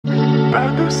Pas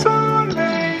de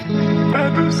soleil, pas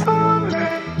de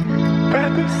soleil, pas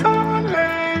de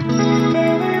soleil,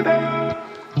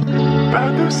 pas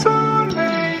de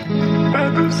soleil, pas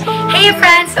de soleil. Hey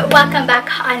friends! Welcome back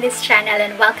on this channel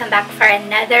and welcome back for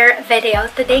another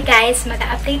video. Today guys,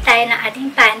 mag-update tayo ng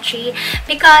ating pantry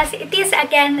because it is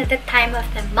again the time of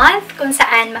the month kung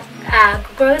saan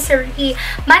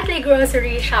monthly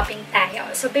grocery shopping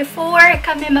tayo. So before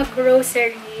kami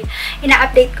mag-grocery,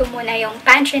 ina-update ko muna yung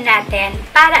pantry natin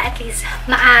para at least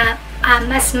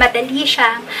mas madali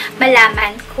siyang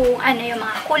malaman kung ano yung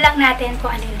mga kulang natin,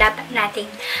 kung ano yung dapat nating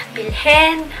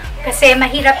bilhin. Kasi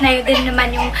mahirap na yun din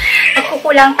naman yung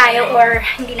magkukulang tayo or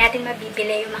hindi natin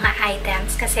mabibili yung mga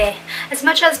items. Kasi as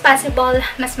much as possible,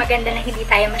 mas maganda na hindi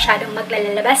tayo masyadong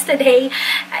maglalabas today.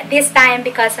 This time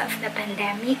because of the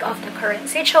pandemic, of the current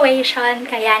situation.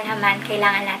 Kaya naman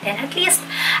kailangan natin at least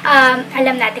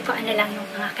alam natin kung ano lang yung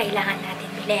mga kailangan natin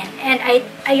bilhin. And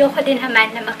ayoko din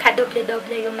naman na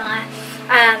magkadoble-doble yung mga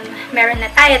meron na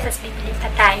tayo, tapos bibili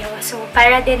pa tayo. So,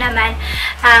 para din naman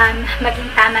maging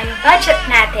tama yung budget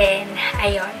natin.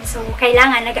 Ayun. So,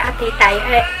 kailangan nag-update tayo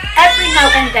every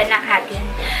now and then ng ating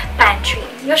pantry.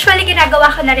 Usually, ginagawa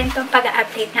ko na rin itong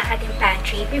pag-update ng ating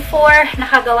pantry. Before,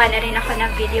 nakagawa na rin ako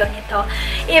ng video nito.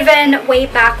 Even way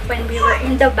back when we were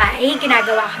in Dubai,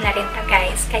 ginagawa ko na rin ito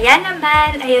guys. Kaya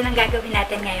naman, ayun ang gagawin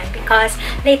natin ngayon because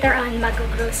later on,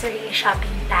 mag-grocery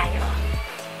shopping tayo.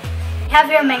 Have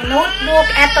your my notebook.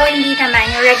 Ito, hindi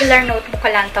naman. Yung regular notebook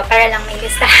ko lang to para lang may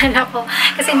listahan ako.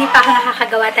 Kasi hindi pa ako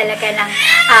nakakagawa talaga ng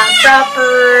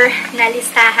proper na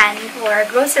listahan or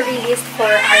grocery list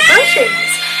for our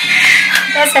groceries.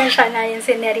 Pasensya na yung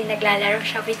sineri naglalaro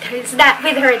siya with her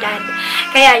dad.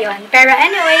 Kaya yon. Pero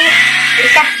anyway,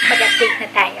 halika, mag-update na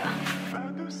tayo.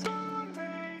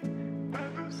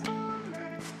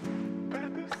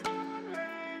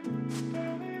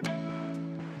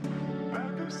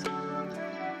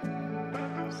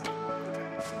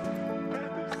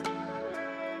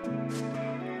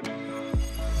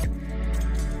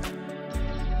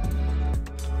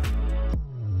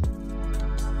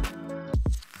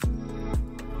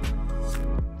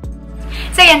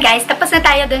 So yan guys, tapos na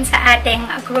tayo dun sa ating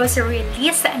grocery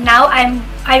list. Now,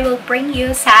 I will bring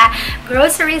you sa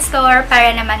grocery store para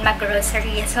naman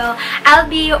mag-grocery. So, I'll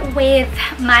be with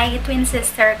my twin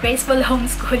sister, Graceful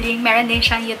Homeschooling. Meron din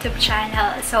siyang YouTube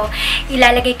channel. So,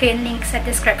 ilalagay ko yung link sa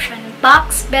description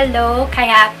box below.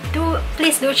 Kaya,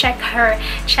 please do check her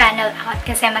channel out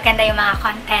kasi maganda yung mga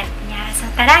content niya. So,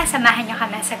 tara, samahan niyo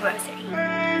kami sa grocery.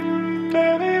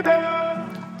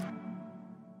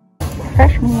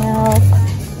 Fresh milk.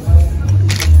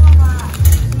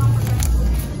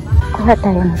 Kuha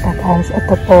tayo nito guys.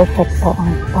 Ito perfect po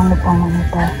ang pangupango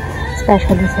nito.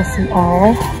 Especially sa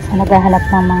CR. So, naghahanap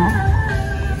ng mga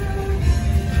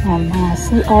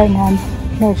CR na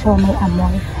medyo may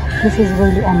amoy. This is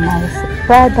really a nice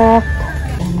product.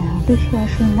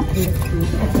 Dishwashing na liquid.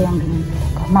 Ito yung binili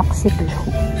ko. Maxi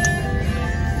Glue.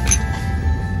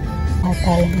 Kuha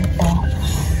tayo nito.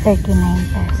 39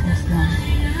 pesos lang.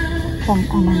 Pang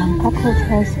ng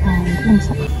cockroaches and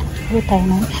insect. Kuha tayo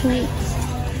ng sheets.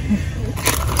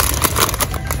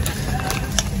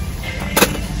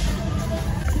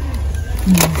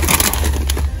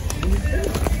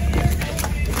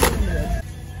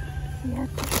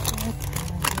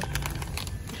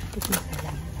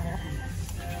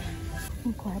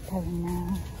 Kuha tayo na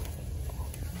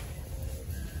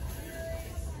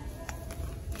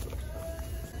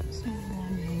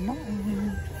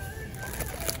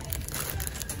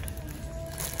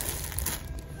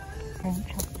French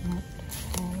chocolate.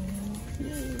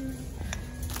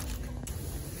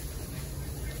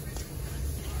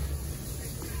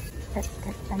 That's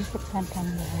good. Pancit canton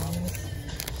guys.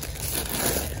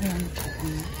 Ayan pa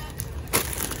lang.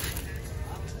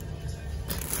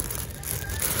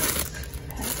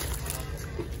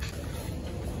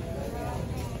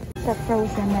 Sa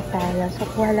frozen na tayo. So,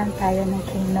 kuha lang tayo ng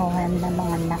kinohan na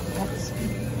mga nuggets.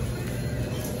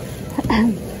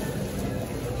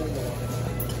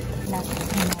 Nuggets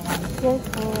na mga pure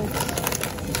foods.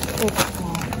 Chips na.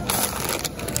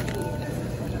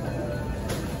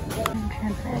 And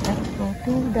syempre, let's go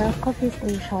to the coffee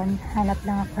station. Hanap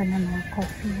lang ako ng mga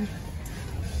coffee.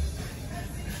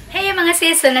 Hey mga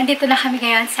sis, so nandito na kami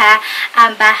ngayon sa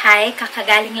bahay.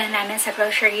 Kakagaling lang namin sa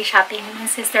grocery shopping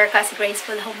ng sister ko si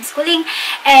Graceful Homeschooling.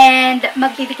 And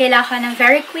magbibigay lang ako ng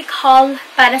very quick haul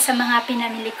para sa mga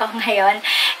pinamili ko ngayon.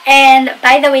 And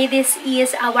by the way, this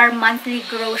is our monthly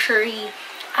grocery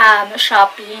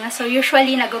shopping. So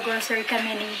usually nag-grocery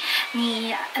kami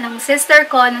ng sister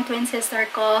ko, ng twin sister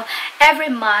ko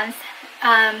every month.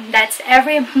 That's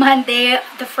every Monday,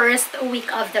 the first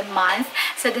week of the month.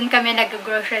 So, dun kami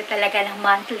nag-grocery talaga ng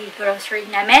monthly grocery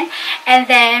namin. And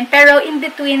then, pero in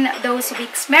between those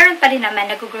weeks, meron pa rin naman,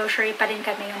 nag-grocery pa rin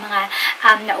kami yung mga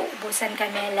nauubusan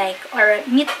kami, like, or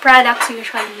meat products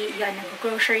usually, yun,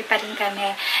 nag-grocery pa rin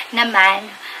kami naman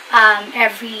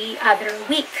every other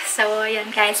week. So, yun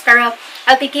guys. Pero,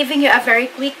 I'll be giving you a very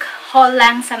quick haul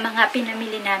lang sa mga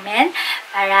pinamili namin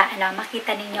para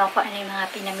makita ninyo kung ano yung mga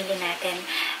pinamili natin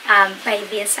by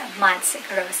this month's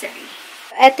grocery.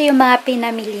 Ito yung mga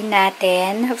pinamili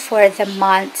natin for the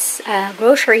month's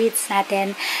groceries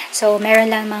natin. So,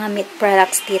 meron lang mga meat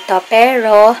products dito.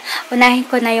 Pero, unahin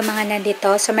ko na yung mga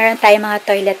nandito. So, meron tayong mga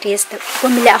toiletries.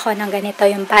 Pumili ako ng ganito,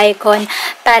 yung Bicon,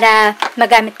 para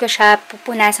magamit ko siya.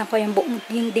 Pupunasan ko yung buong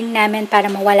dingding namin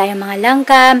para mawala yung mga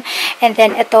langgam. And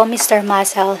then, ito, Mr.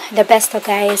 Muscle. The best to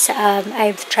guys.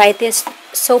 I've tried this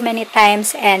so many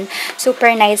times and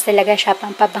super nice talaga siya.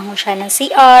 Pampabango siya ng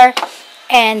CR.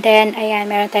 And then, ayan,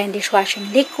 meron tayong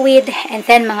dishwashing liquid. And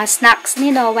then, mga snacks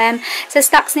ni Noem. Sa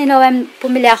snacks ni Noem,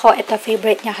 pumili ako. Ito,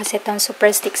 favorite niya kasi itong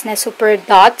super sticks na super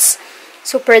dots.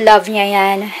 Super love niya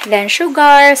yan. Then,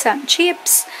 sugar, some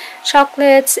chips,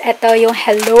 chocolates. Ito yung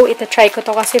Hello. Ito, try ko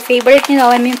to kasi favorite ni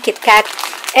Noem yung KitKat.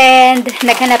 And,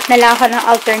 naghanap na lang ako ng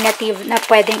alternative na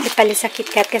pwedeng ipalit sa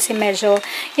KitKat kasi medyo,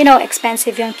 you know,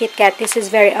 expensive yung KitKat. This is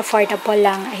very affordable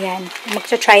lang. Ayan.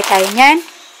 Magsa-try tayo niyan.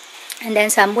 And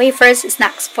then some wafers,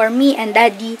 snacks for me and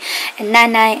daddy and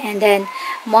nanay. And then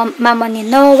mama ni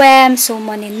Noem,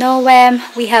 sumo ni Noem.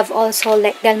 We have also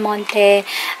like Del Monte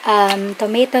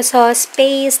tomato sauce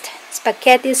paste,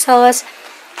 spaghetti sauce.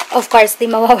 Of course, di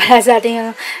mawawala sa atin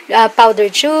yung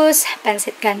powder juice,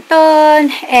 pancit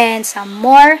canton, and some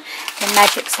more. Then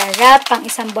magic sarap, pang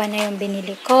isang buwan na yung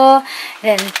binili ko.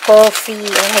 Then coffee,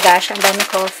 oh my gosh, ang dami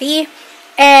coffee.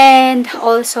 And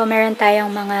also, meron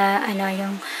tayong mga,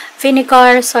 yung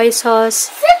vinegar, soy sauce,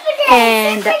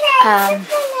 and,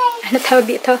 ano tawag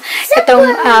dito?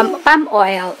 Itong palm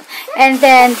oil. And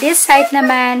then, this side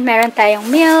naman, meron tayong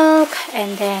milk,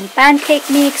 and then pancake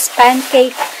mix,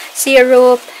 pancake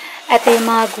syrup. Ito yung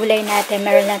mga gulay natin.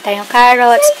 Meron lang tayong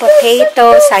carrots,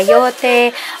 potato,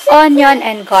 sayote, onion,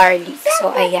 and garlic.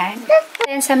 So, ayan.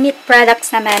 Then, sa meat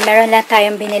products naman, meron lang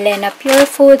tayong binili na pure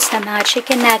foods na mga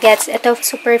chicken nuggets. Ito,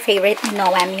 super favorite ni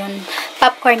Noam, yung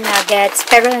popcorn nuggets.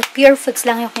 Pero, pure foods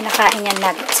lang yung kinakain niya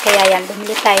nuggets. Kaya yan,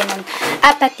 bumili tayo ng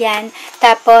 4 yan.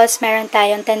 Tapos, meron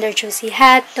tayong tender juicy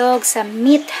hotdog, sa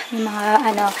meat, yung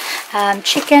mga,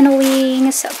 chicken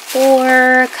wings,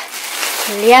 pork,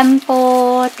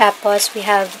 liempo, tapos we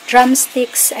have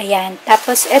drumsticks, ayan.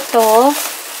 Tapos ito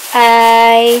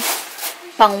ay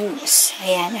bangus.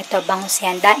 Ayan, ito bangus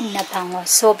yan, daing na bangus.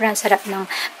 Sobrang sarap ng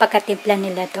pagkatimpla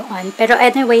nila doon. Pero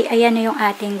anyway, ayan na yung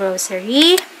ating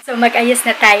grocery. So mag-ayos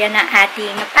na tayo ng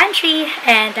ating pantry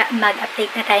and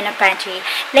mag-update na tayo ng pantry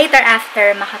later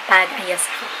after makapag-ayos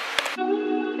ako.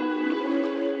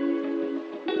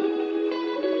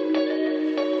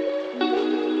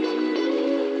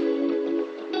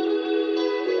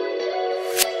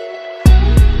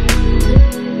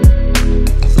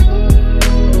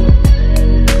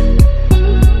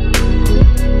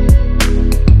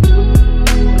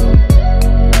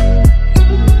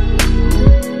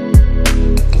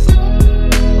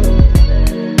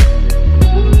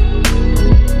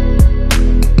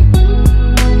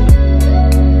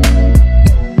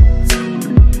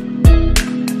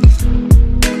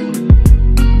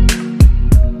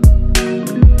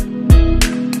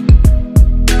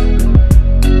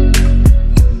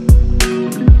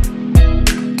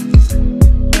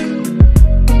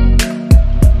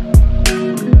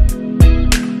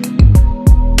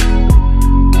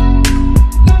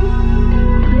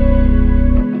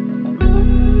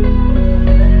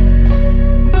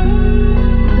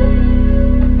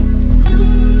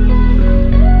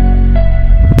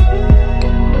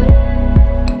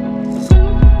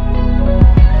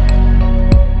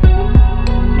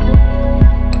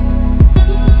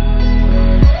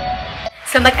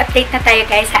 So, mag-update na tayo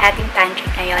guys sa ating pantry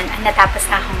ngayon. Natapos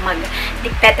na akong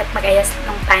mag-dikpet at mag-ayos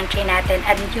ng pantry natin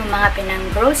at yung mga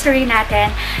pinang-grocery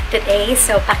natin today.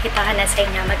 So, pakita ko na sa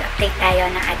inyo, mag-update tayo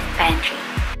ng ating pantry.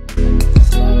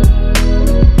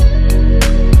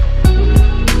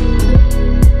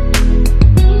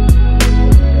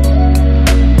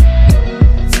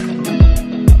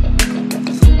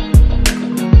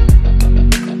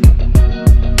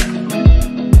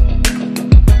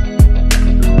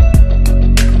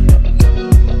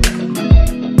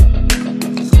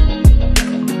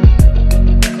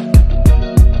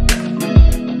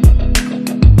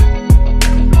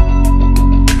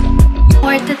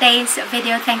 today's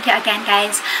video. Thank you again,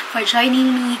 guys, for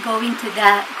joining me going to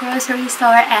the grocery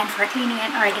store and for cleaning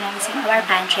and organizing our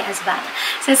pantry as well.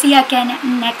 So see you again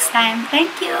next time.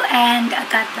 Thank you and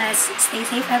God bless. Stay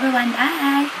safe, everyone.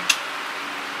 Bye!